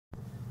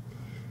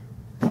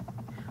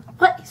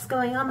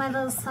going on, my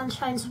little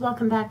sunshines?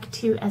 Welcome back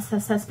to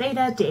SSS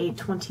Veda day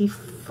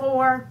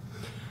 24.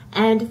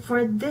 And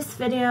for this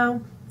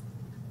video,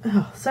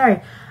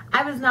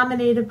 I was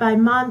nominated by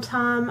Mom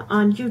Tom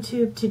on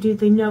YouTube to do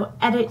the no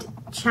edit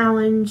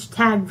challenge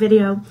tag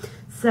video.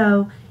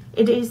 So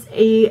it is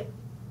a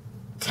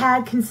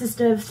tag consists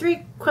of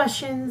 3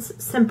 questions,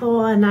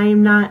 simple, and I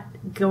am not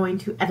going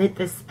to edit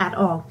this at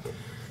all.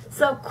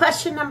 So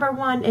question number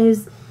 1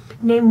 is,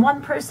 name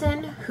one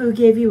person who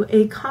gave you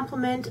a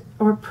compliment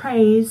or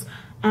praise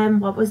and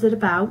what was it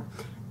about.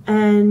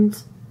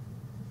 And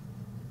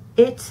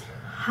it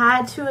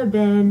had to have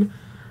been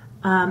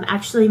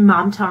actually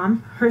Mom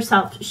Tom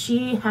herself.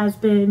 She has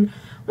been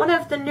one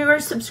of the newer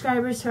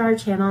subscribers to our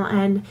channel,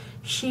 and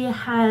she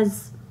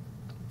has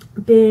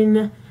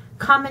been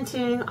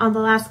commenting on the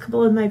last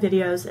couple of my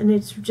videos, and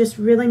it's just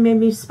really made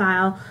me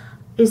smile,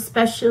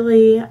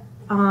 especially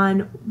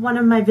on one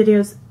of my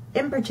videos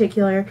in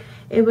particular.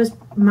 It was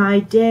my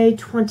day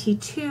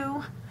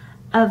 22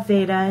 of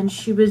VEDA, and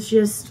she was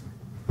just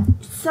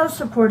so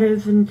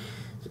supportive and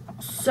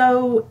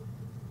so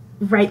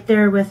right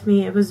there with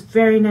me. It was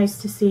very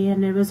nice to see,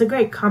 and it was a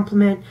great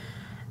compliment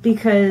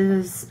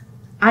because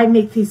I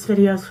make these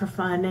videos for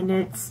fun, and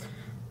it's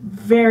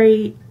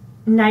very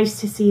nice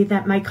to see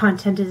that my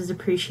content is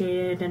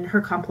appreciated, and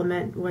her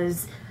compliment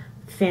was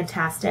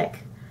fantastic,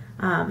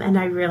 and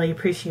I really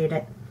appreciate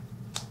it.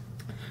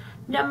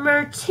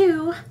 Number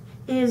 2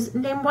 is,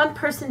 name one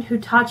person who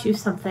taught you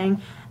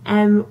something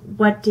and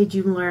what did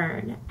you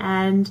learn.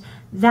 And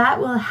that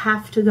will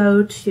have to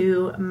go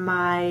to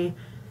my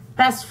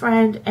best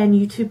friend and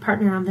YouTube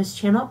partner on this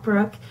channel,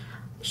 Brooke.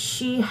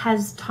 She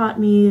has taught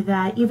me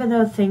that even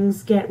though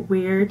things get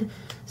weird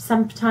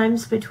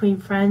sometimes between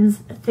friends,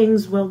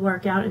 things will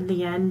work out in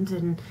the end,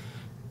 and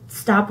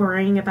stop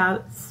worrying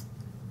about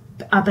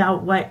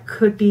what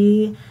could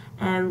be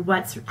and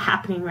what's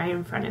happening right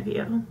in front of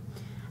you.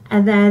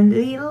 And then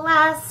the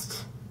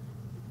last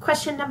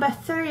question, number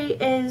 3,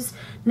 is,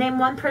 name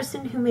one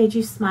person who made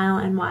you smile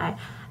and why.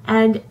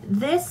 And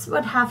this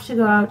would have to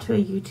go out to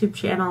a YouTube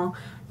channel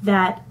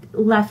that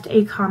left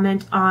a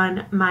comment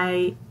on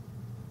my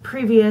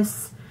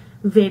previous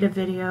VEDA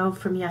video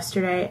from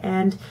yesterday,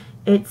 and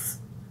it's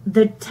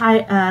the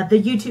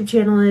YouTube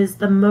channel is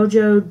the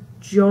Mojo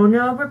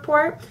Jono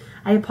Report.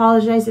 I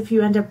apologize if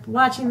you end up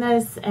watching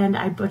this and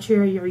I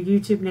butcher your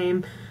YouTube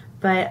name,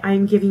 but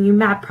I'm giving you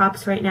mad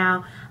props right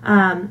now.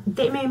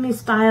 They made me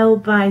smile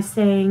by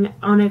saying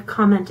on a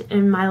comment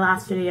in my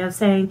last video,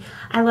 saying,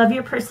 "I love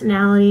your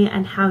personality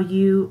and how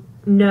you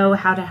know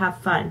how to have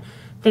fun.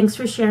 Thanks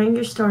for sharing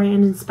your story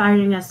and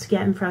inspiring us to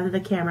get in front of the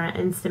camera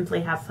and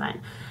simply have fun."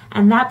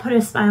 And that put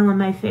a smile on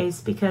my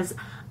face because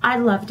I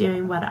love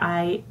doing what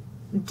I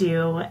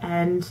do,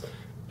 and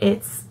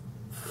it's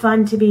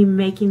fun to be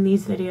making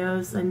these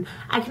videos. And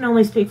I can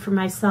only speak for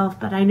myself,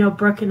 but I know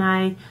Brooke and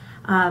I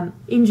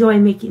enjoy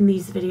making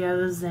these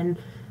videos and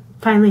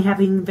finally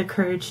having the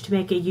courage to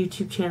make a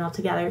YouTube channel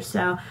together.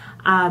 So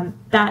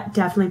that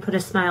definitely put a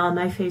smile on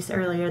my face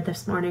earlier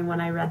this morning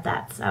when I read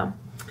that. So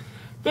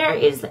there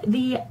is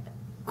the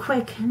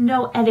quick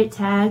no edit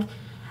tag.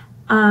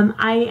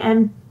 I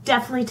am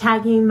definitely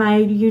tagging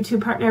my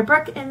YouTube partner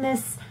Brooke in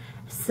this.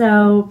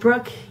 So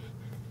Brooke,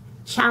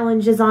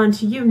 challenge is on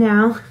to you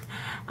now.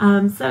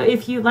 So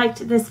if you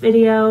liked this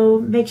video,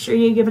 make sure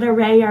you give it a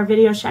ray. Our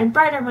videos shine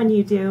brighter when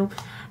you do.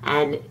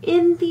 And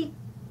in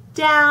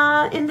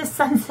the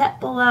sunset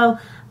below,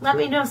 let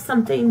me know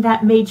something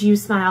that made you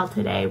smile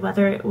today,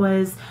 whether it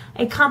was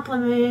a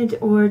compliment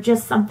or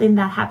just something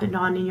that happened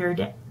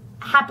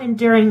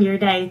during your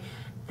day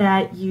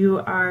that you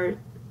are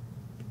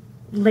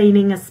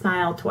leaning a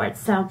smile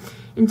towards. So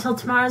until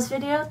tomorrow's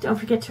video, don't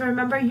forget to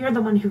remember you're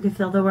the one who can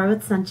fill the world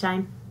with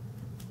sunshine.